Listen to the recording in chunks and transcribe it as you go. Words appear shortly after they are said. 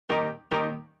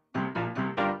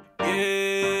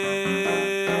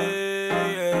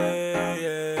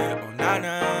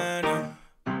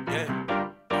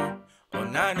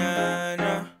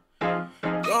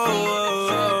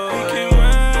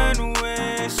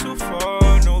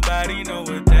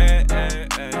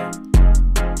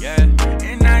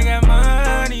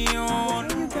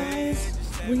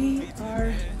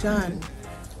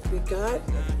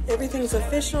everything's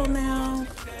official now.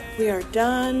 We are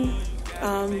done.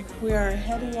 We are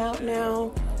heading out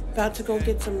now. About to go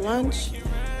get some lunch,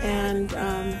 and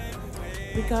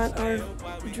we got our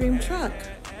dream truck.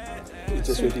 We're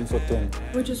just waiting for Tom.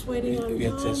 We're just waiting on Tom.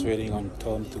 We're just waiting on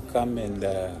Tom to come, and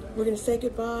we're gonna say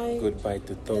goodbye. Goodbye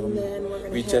to Tom. And then we're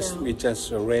gonna we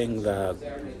just rang the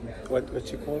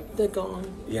what you call? The gong.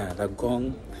 Yeah, the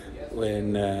gong.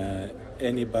 When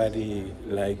anybody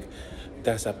like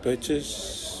does a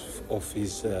purchase of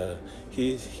his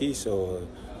or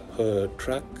her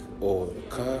truck or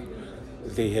car,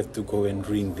 they have to go and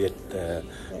ring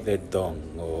that dong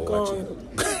or gong.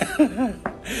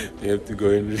 They have to go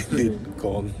and ring that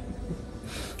gong.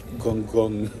 Gong,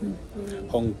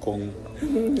 Hong Kong.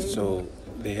 So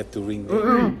they have to ring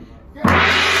that.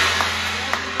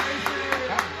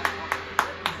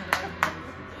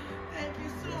 Thank you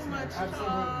so much,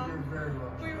 Tom. You're very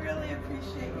welcome. We really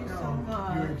appreciate you so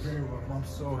much. You're very welcome. I'm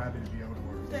so happy to be able to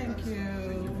work with you. Thank you.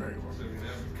 You're very welcome.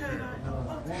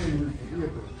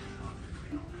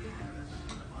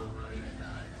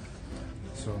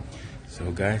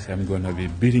 So guys, I'm gonna be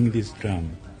beating this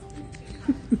drum.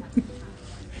 All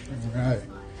right.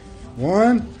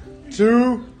 1,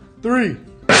 2, 3.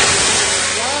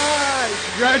 Right.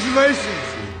 Congratulations.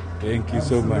 Thank you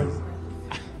so much.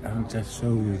 I'll just show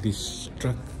you this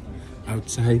truck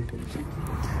outside.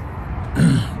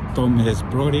 Tom has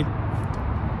brought it.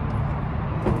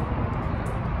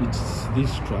 It's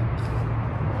this truck.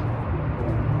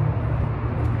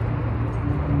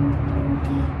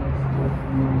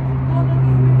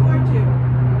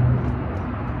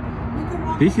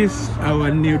 This is our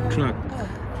new truck.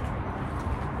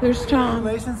 There's Tom.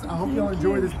 Congratulations. I hope y'all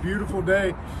enjoy this beautiful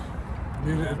day.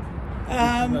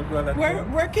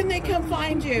 Where can they come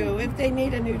find you if they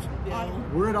need a new?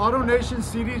 We're at Auto Nation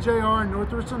CDJR in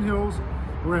North Richland Hills.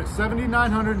 We're at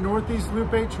 7900 Northeast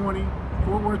Loop 820,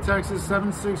 Fort Worth, Texas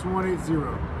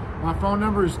 76180. My phone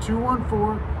number is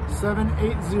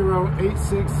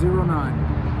 214-780-8609.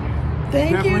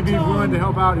 Thank Definitely you, be Tom. willing to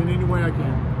help out in any way I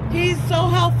can. He's so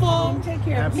helpful. Take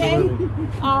care. Absolutely.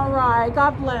 Okay? All right.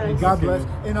 God bless. God bless.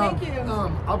 And Thank you.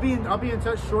 I'll be in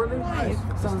touch shortly. Nice.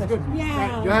 Sounds good.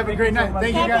 Yeah. You have a great night.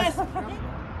 Thank you guys.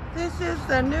 This is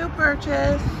the new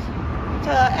purchase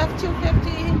to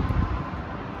F-250.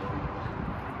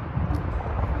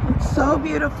 It's so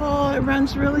beautiful. It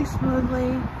runs really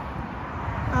smoothly.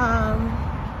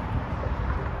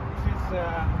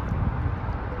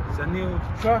 It's a new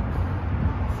truck,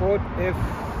 Ford F-250.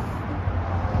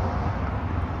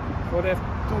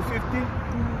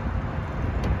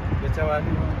 That's our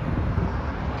new.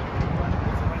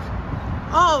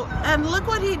 Oh, and look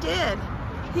what he did.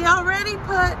 He already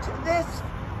put this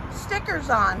stickers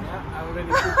on. Yeah, I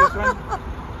already put this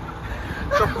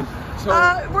one. So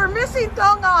We're missing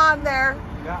Tonga on there.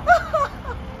 yeah.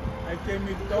 I came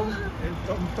with Tom, and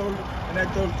I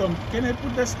told Tom, can I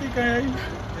put the sticker in?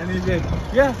 And he said,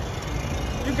 yeah,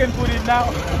 you can put it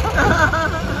now.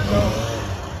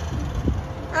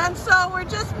 And so we're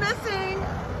just missing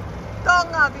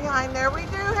Tonga behind there. We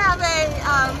do have a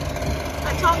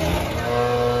Tonga.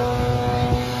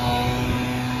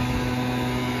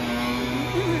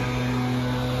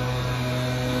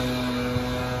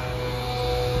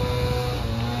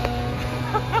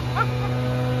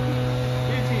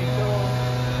 Easy, so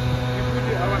we put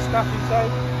our stuff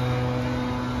inside.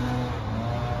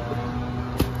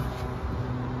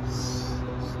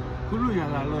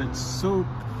 It's so.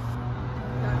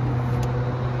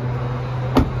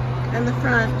 And the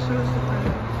front, show us the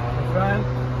front.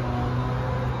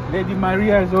 Lady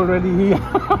Maria is already here.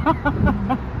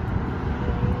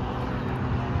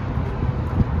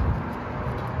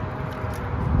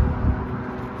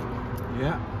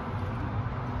 Yeah.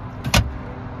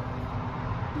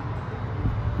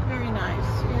 Very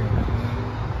nice.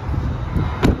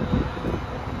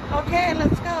 Okay,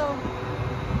 let's go.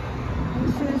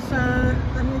 This is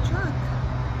the new truck.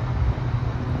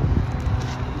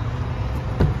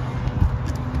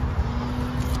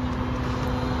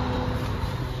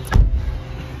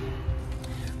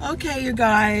 Okay, you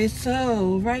guys,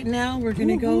 so right now we're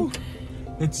gonna go.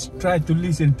 Let's try to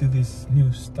listen to this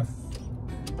new stuff.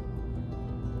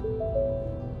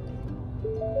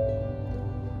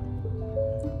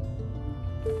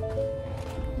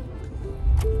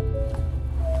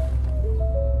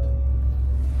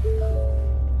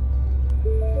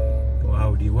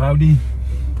 Wowdy.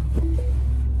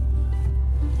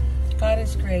 God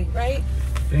is great, right?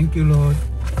 Thank you, Lord.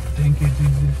 Thank you,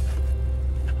 Jesus.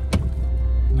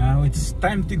 Now it's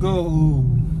time to go.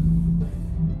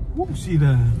 See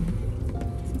the.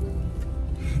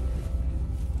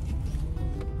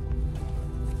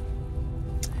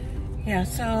 Yeah,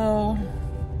 so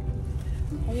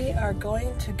we are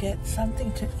going to get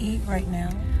something to eat right now.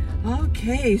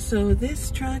 Okay, so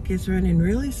this truck is running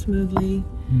really smoothly.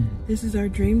 This is our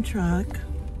dream truck.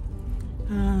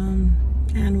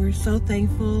 And we're so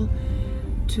thankful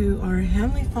to our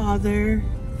Heavenly Father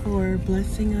for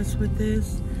blessing us with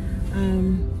this.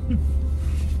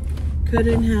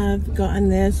 Couldn't have gotten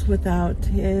this without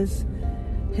his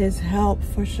help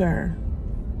for sure.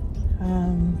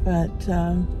 But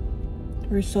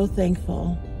we're so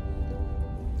thankful.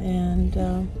 And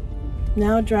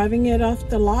now driving it off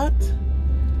the lot,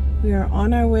 we are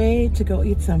on our way to go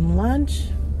eat some lunch.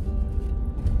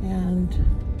 And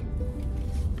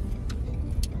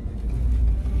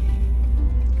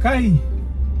Kai.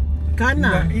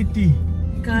 Kana. Iti.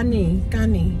 Kani.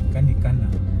 Kana.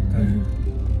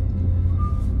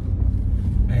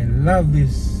 I love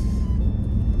this.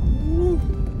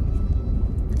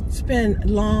 It's been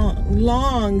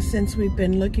long since we've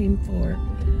been looking for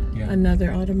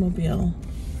another automobile,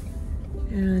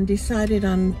 and decided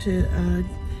and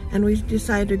we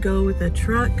decided to go with a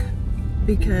truck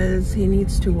because he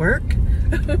needs to work.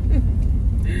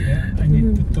 Yeah, I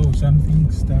need to tow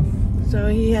stuff. So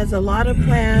he has a lot of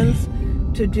plans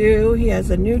to do. He has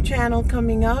a new channel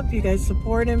coming up. You guys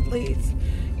support him, please.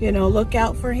 You know, look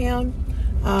out for him.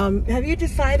 Have you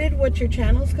decided what your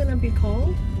channel's gonna be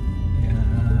called? Yeah,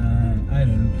 I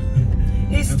don't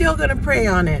know. He's still gonna pray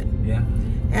on it. Yeah.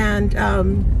 And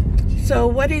so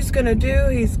what he's gonna do,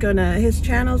 his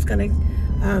channel's gonna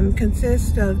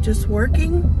consist of just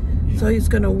working. Yeah. So he's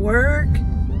gonna work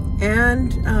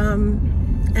and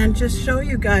just show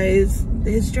you guys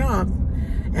his job.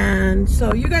 And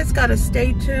so you guys gotta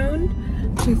stay tuned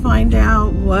to find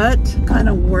out what kind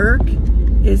of work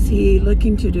is he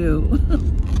looking to do.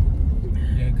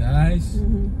 Yeah, guys.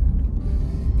 You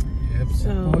have to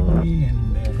support me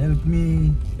and help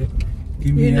me,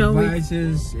 give me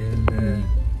advices and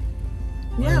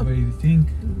whatever you think.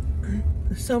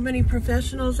 So many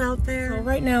professionals out there. So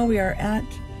right now we are at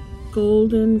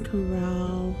Golden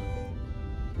Corral.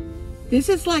 This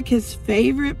is like his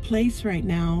favorite place right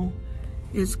now,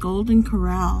 is Golden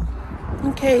Corral.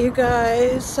 Okay, you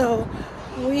guys, so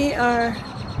we are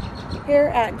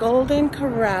here at Golden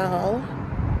Corral,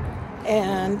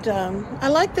 and I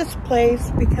like this place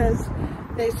because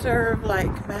they serve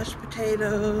like mashed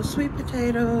potatoes, sweet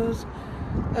potatoes,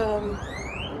 a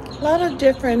lot of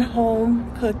different home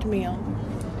cooked meals.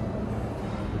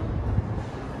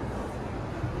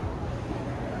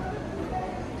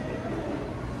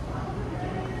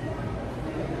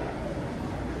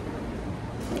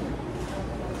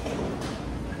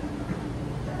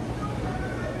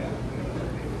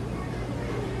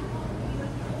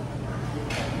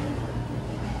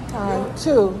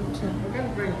 Two.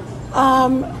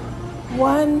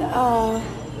 One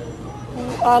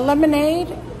lemonade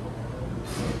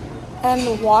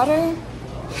and water,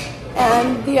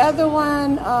 and the other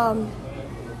one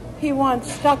he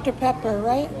wants Dr. Pepper,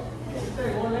 right?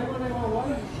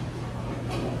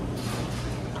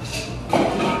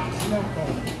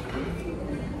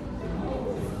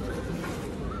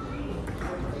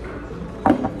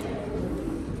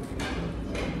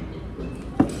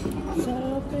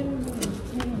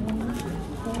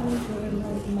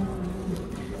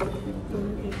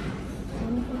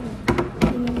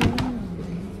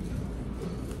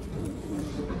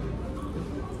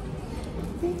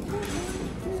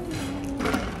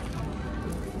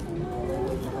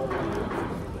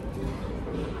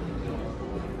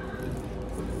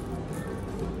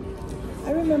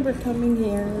 I remember coming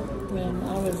here when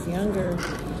I was younger.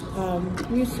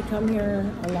 We used to come here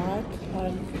a lot.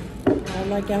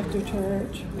 Like after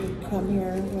church, we'd come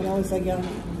here when I was younger.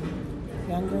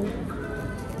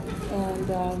 And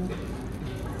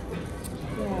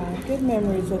yeah, good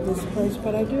memories of this place.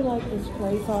 But I do like this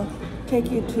place. I'll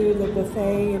take you to the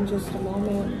buffet in just a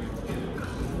moment.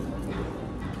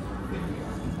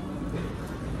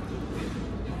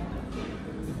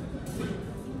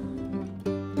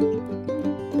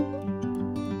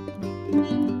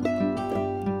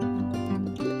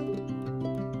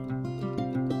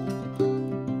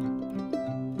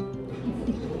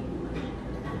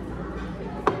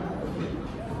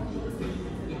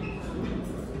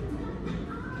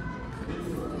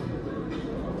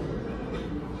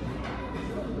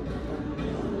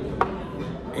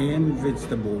 And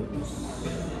vegetables.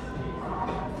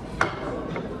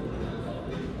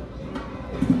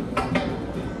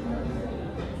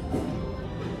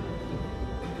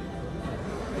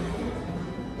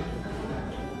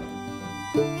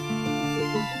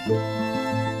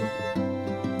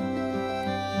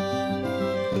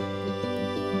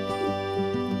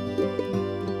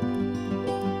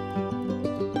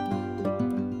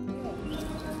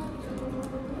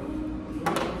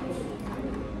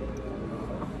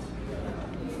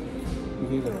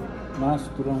 Kira mas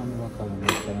turang wakala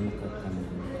karena makatan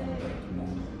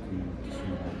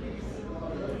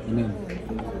Amen.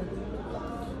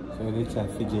 So let's have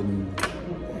Fijian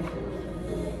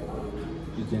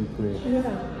prayer. Yeah.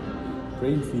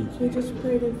 Pray in Fiji. We just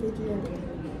prayed in Fiji.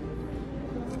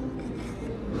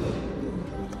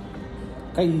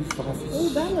 Oh,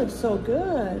 that looks so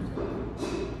good.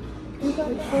 You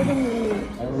got short and meat.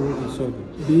 I already showed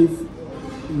it. Beef,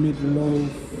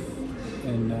 meatloaf,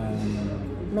 and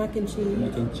Mac and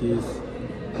cheese.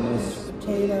 Mashed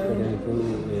Potato.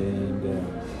 and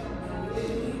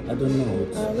I don't know.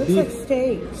 It's Looks beef. like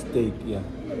steak. Steak, yeah.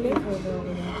 Look over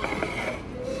there.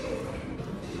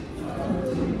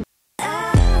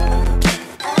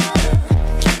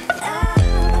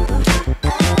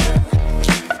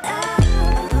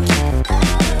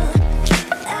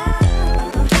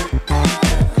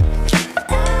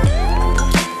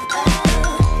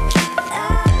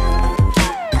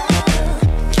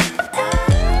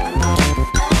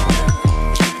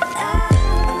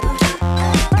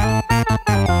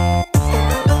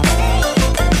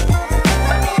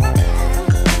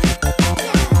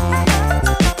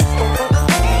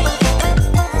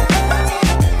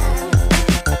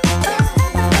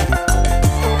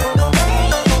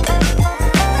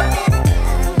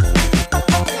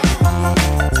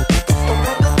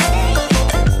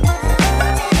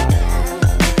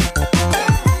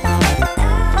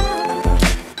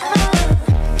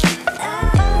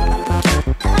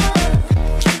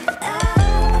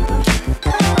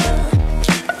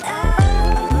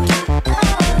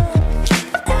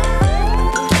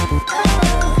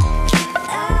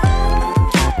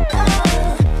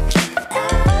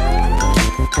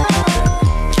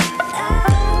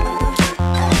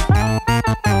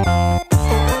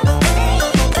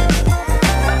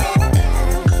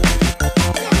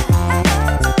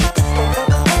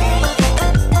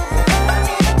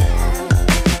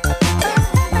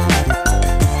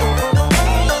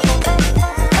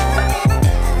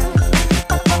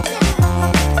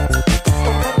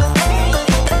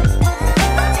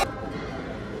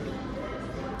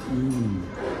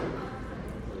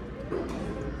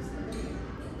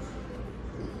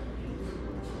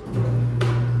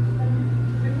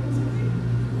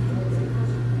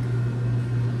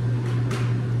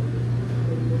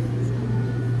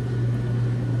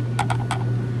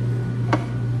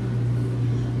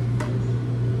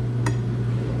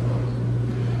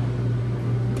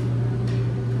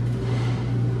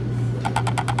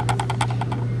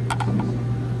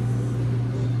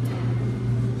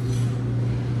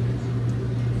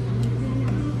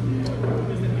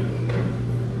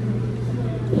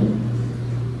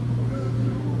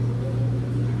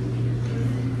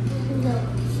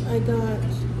 I got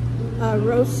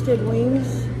roasted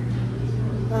wings,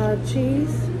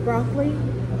 cheese, broccoli,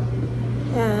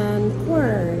 and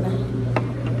corn.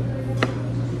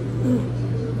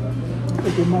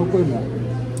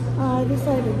 I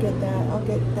decided to get that. I'll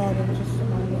get that in just a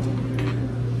moment.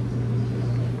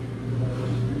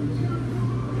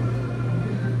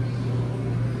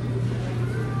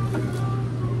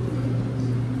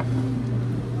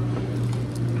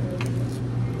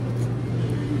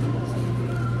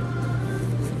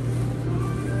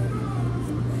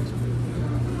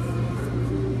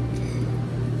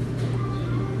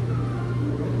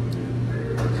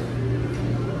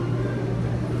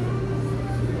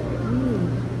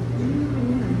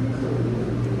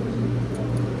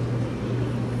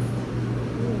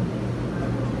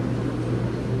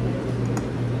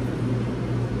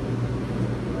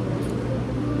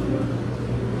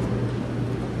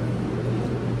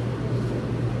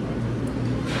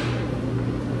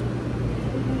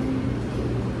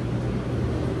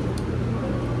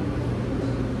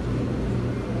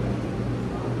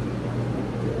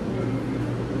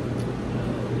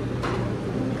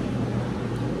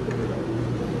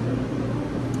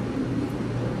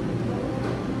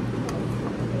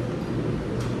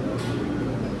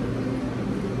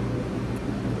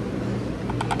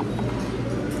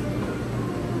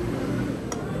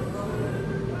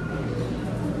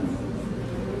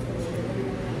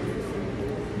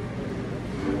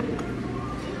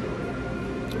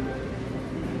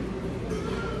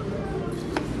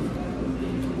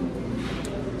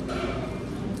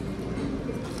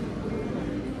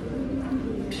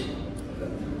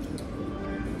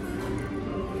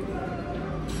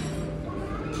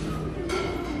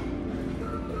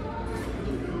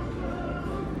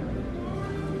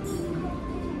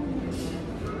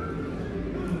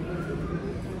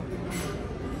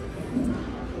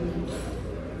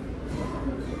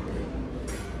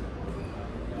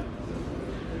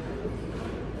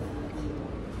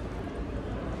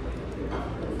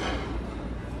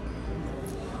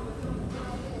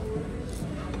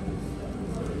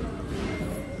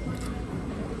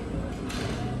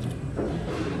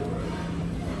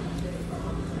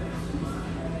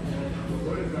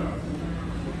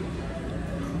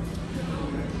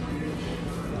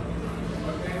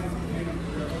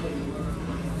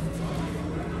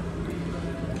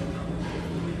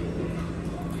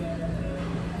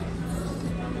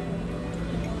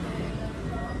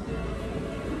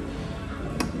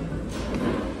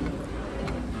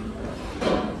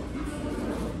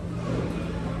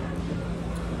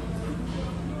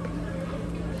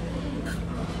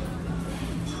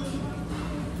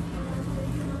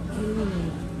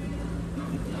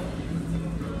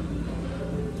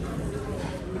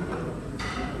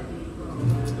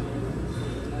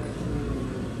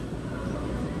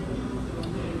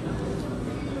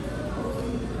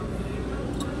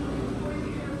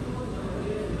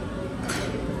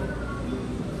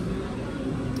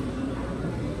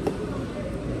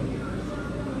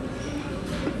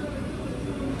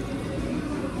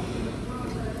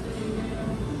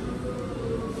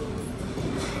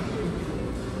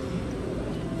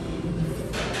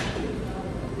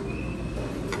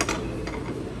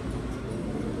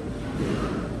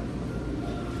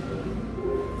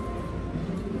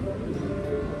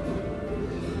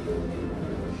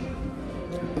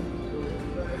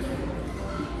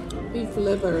 beef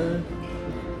liver.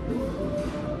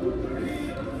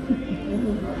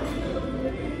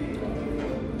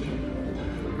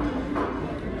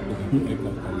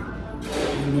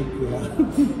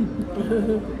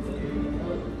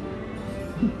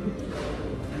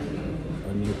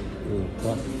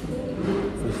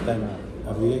 First time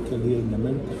a vehicle here in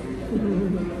America.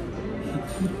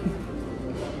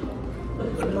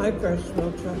 It's my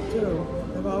personal truck too.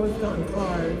 I've always gotten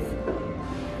cars,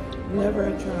 never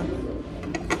a truck.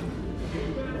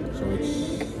 So it's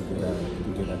to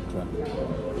get a truck.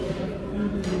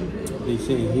 They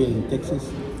say here in Texas,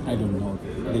 I don't know.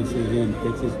 They say here in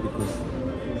Texas because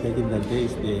back in the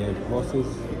days they have horses.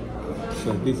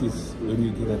 So this is when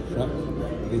you get a truck,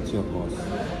 it's your horse.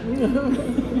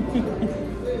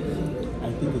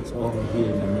 I think it's all here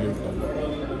in America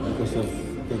because of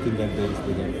back in the days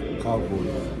they have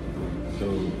cowboys. So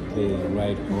they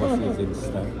ride horses and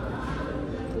stuff.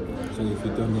 So if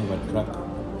you don't have a truck,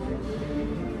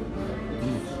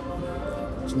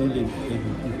 it's nearly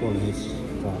every people has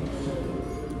truck.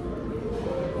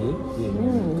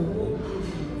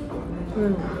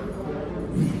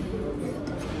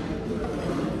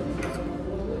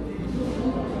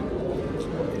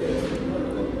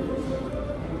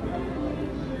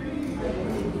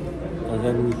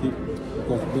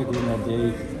 Because back in the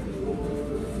days,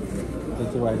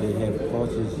 that's why they have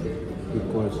horses,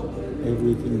 because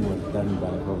everything was done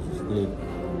by horses.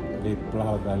 They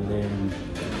plow the land,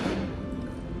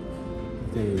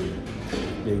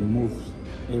 they move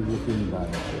everything by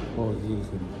horses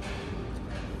and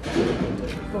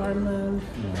farmland.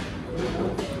 Yeah.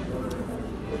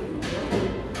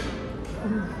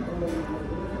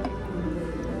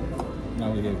 Now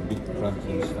we have big trucks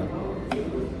and stuff.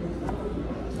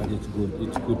 But it's good to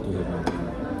have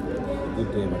a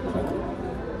truck.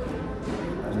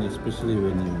 And especially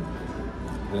when you,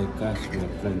 like us, we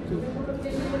are trying to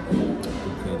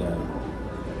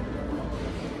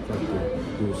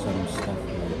do some stuff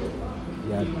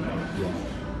like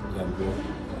yard work.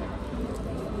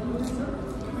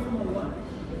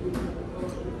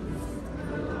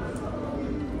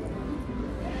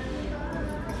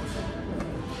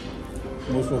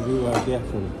 Most of you are there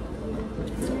for it.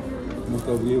 Most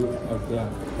of you out there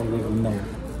already know.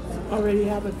 Already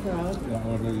have a truck. Yeah,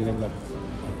 already have a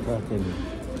truck and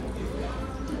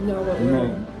Know what know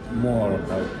we're... more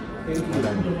about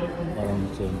what I'm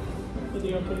saying.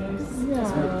 Yeah,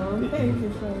 thank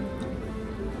you, sir.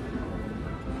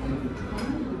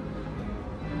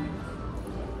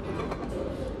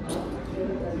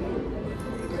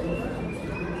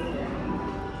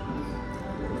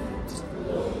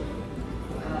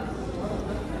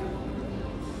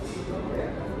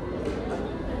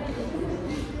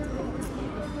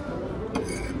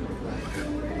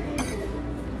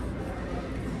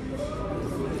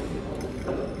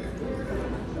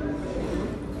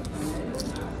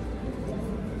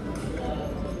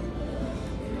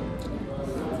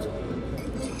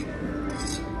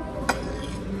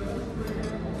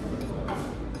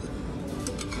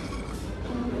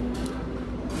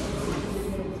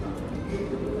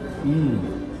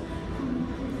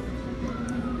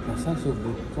 The size of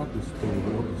the truck is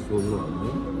so long,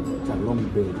 eh? It's a long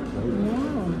bed, right?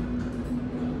 Yeah.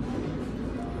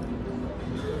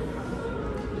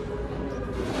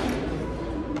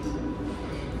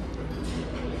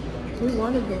 We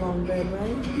wanted the long bed,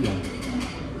 right? Yeah.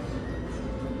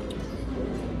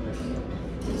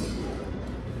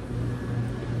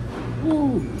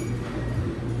 Woo!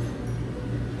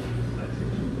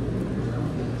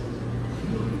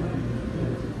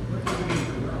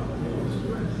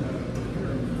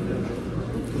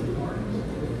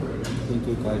 Thank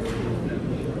you guys for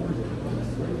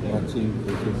watching.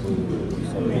 Thank you for your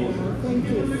support. Thank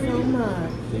you so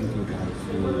much. Thank you guys.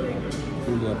 We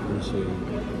truly appreciate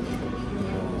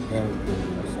your help and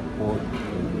your support.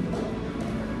 And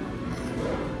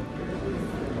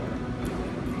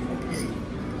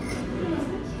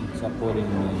supporting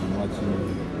me and watching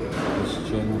this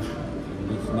channel.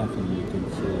 There's nothing you can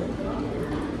say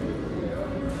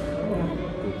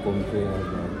to compare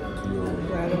to your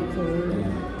Gratitude.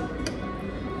 yeah.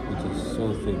 Which is so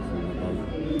thankful about it.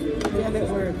 Get it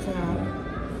where it's at.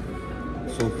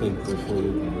 So thankful for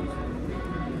you guys.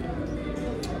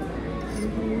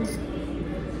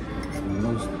 And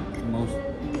most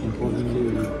importantly,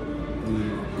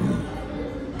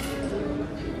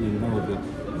 we know that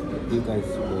you guys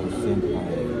were sent by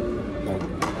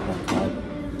God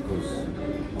because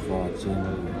of our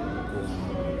channel.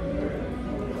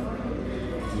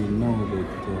 We know that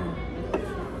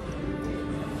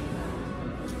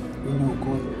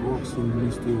God works in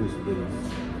mysterious ways.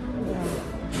 Yeah.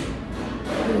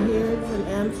 He hears and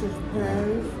answers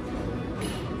prayers.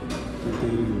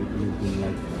 Today you've been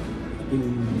like,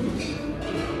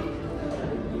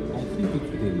 I think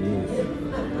it's been years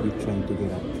you're trying to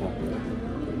get a truck.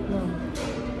 No.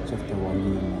 It's after 1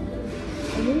 year now.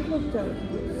 And we've looked at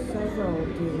several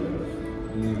dealers.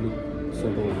 We looked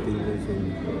several dealers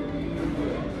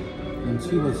and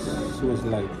she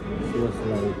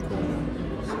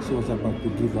was about to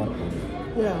give up on it.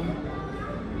 Yeah.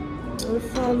 We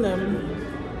found them.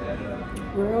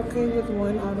 We're okay with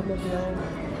one automobile.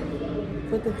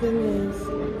 But the thing is,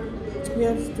 he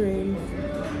has dreams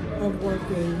of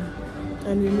working,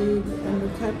 and the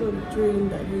type of dream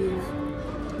that he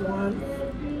wants,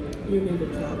 you need to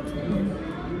talk to him.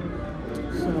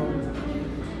 So,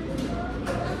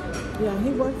 yeah, he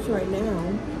works right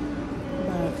now,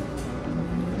 but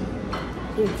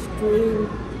it's dream,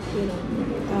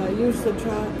 use the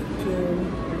truck to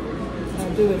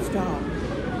do its job.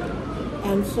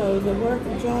 And so the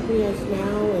job he has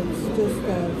now, it's just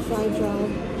a side job.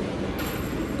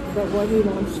 But what he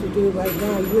wants to do right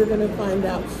now, you're going to find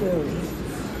out soon.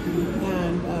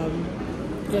 And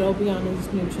it'll be on his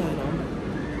new channel.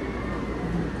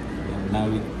 Yeah, now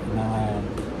we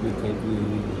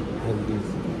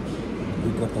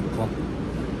got a truck.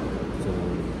 So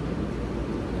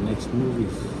the next move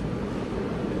is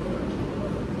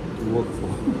to work for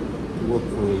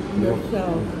it.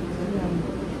 Yourself. Yeah.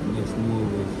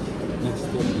 Next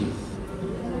step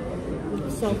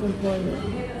is self-employment.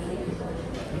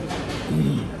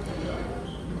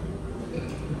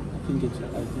 I think it's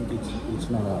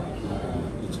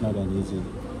not an easy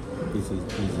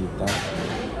task.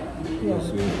 Because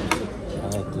I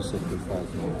had to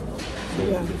sacrifice my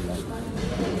safety, like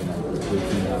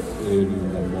waking up early in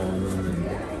the morning.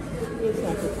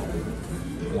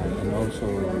 And also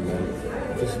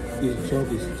this job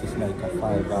is just like a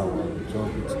 5-hour job.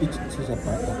 It's just a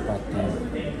part-time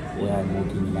where I'm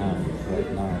working now.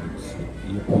 Right now,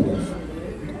 E.B.S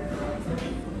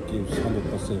gives 100%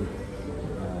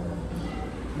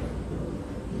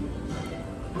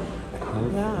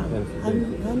 health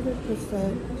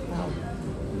 100% health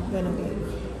benefits.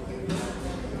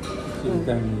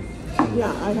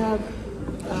 Yeah, I have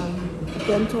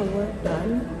dental work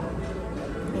done,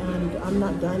 and I'm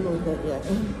not done with it yet,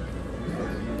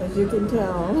 as you can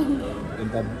tell.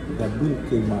 And the bill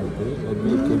came out,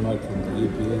 from the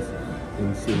E.B.S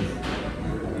and says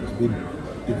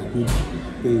it's been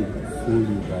paid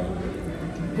fully by.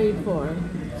 Paid for.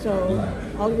 So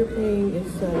all you're paying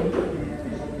is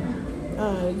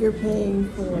you're paying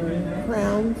for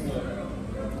crowns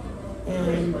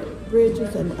and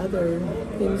bridges and other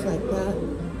things like that.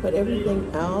 But everything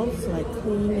else, like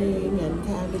cleaning and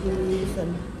cavities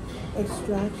and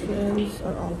extractions,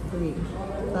 are all free.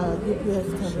 E.B.S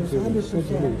covers 100%.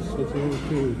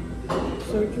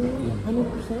 Surgery?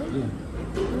 100%? Yeah.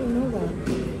 I didn't know that.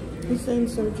 He's saying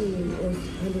surgery is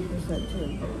 100% too.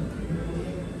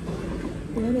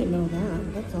 Well, I didn't know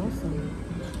that. That's awesome.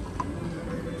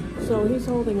 So he's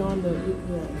holding on to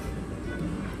E.B.S.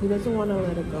 He doesn't want to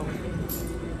let it go.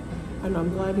 And I'm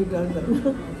glad he doesn't.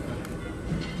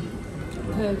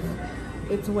 Because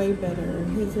it's way better.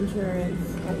 His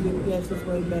insurance at E.B.S is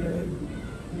way better.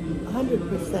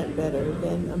 100% better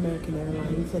than American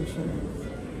Airlines insurance.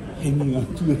 Hanging on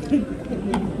to it.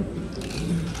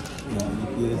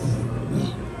 Yes,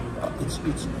 it's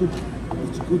good.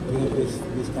 It's good to have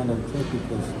this kind of job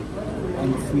because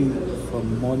I'm free from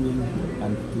morning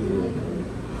until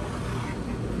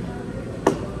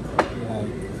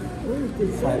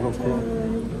 5 o'clock.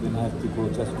 Then I have to go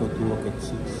to work at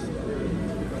 6.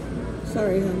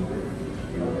 Sorry, hon.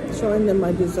 Showing them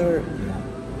my dessert. Yeah.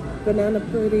 Banana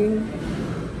pudding,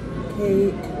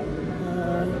 cake.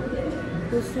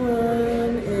 This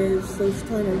one is this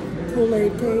kind of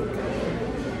Kool-Aid cake,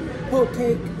 pot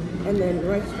cake, and then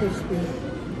Rice Krispie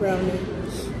brownie.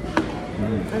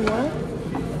 And what?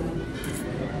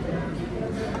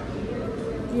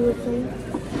 You were saying?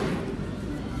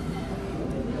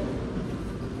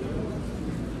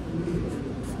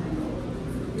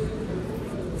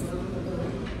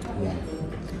 Yeah.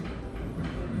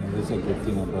 That's a good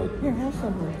thing about. Here, have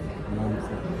some more.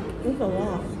 There's a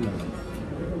lot. Yeah.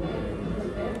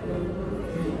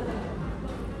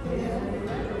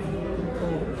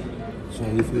 So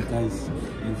if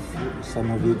some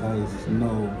of you guys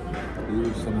know,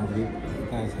 if some of you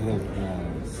guys have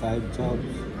side jobs,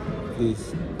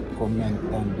 please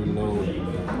comment down below.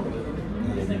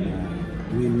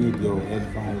 And we need your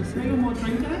advice. No more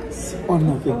drink, guys? Oh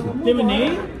no, thank you.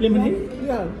 Lemonade? Lemonade?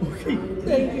 Yeah.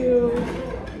 Thank you.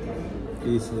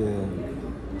 Please,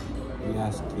 we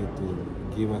ask you to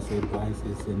give us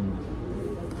advices and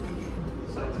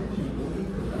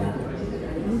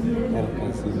help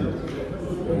us in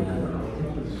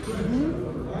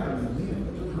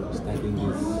starting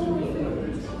this.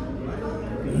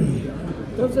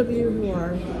 Those of you who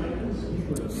are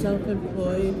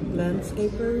self-employed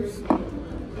landscapers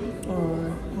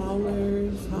or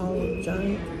haulers, haul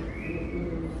junk,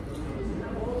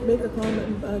 make a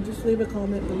comment, just leave a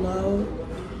comment below,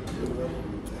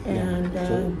 and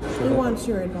he wants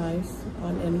your advice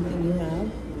on anything you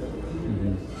have.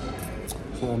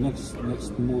 So our next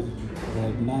move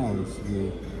right now is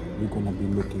we're gonna be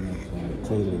looking at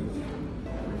trailers.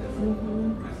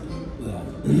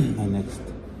 Yeah, our next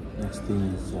thing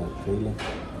is trailer.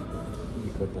 We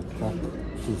got a truck,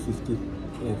 250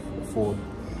 F4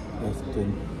 F10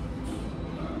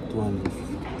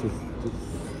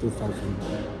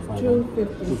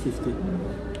 250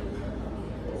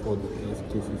 for the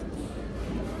F250,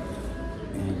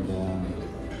 and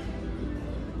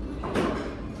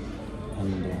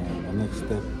the next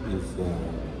step is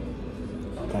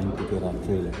trying to get our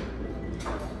trailer.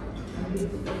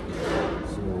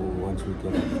 So once we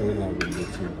get a trailer, we'll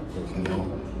let you guys know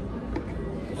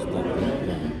to start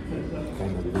that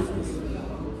kind of business.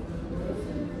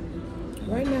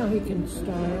 Right now he can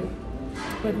start,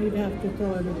 but he'd have to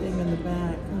throw everything in the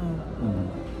back.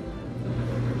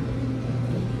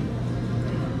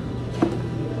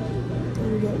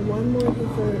 And we got one more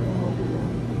dessert and we'll be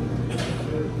done.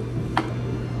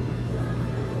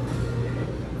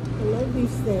 I love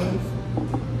these things.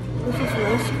 This is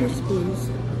Rice Krispies.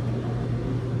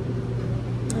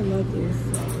 I love these.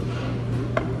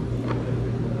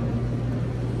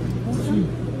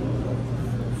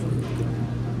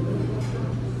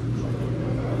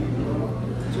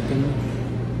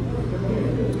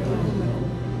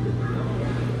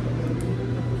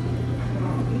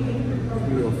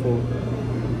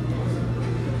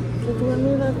 When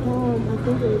we left home, I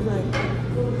think it was like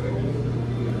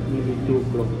maybe 2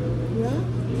 o'clock. Yeah?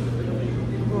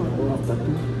 Or after 2?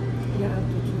 Yeah,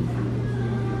 after 2.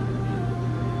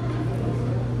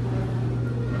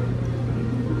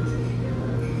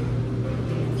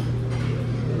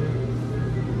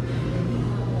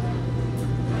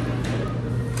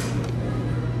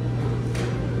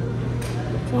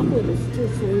 The chocolate is too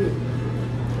sweet.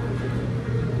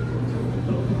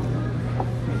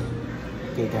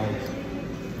 Okay guys,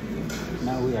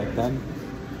 now we are done,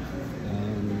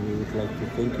 and we would like to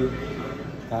thank you.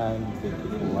 Thank you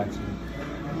for watching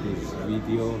this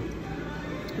video.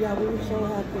 Yeah, we were so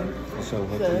happy. So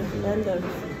The end of,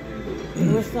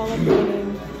 we're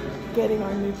celebrating getting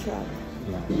our new truck.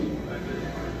 Yeah.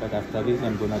 But after this,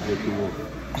 I'm gonna go to work.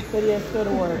 But yes, go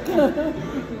to work.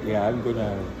 Yeah, I'm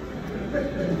gonna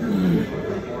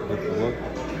go to work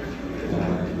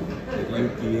at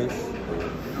E.B.S.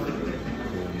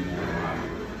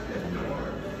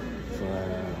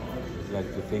 I'd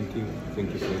like to thank you for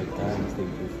your time,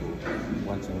 thank you for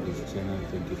watching this channel,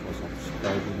 thank you for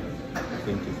subscribing,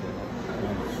 thank you for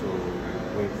I'm so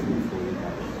grateful for you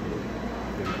guys.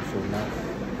 Thank you so much.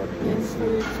 Thanks for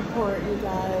your support, you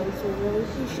guys. We really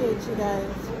appreciate you guys.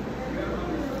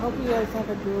 Hope you guys have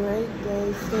a great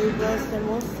day. Stay blessed, and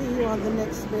we'll see you on the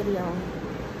next video.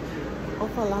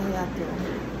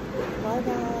 Bye,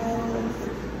 guys.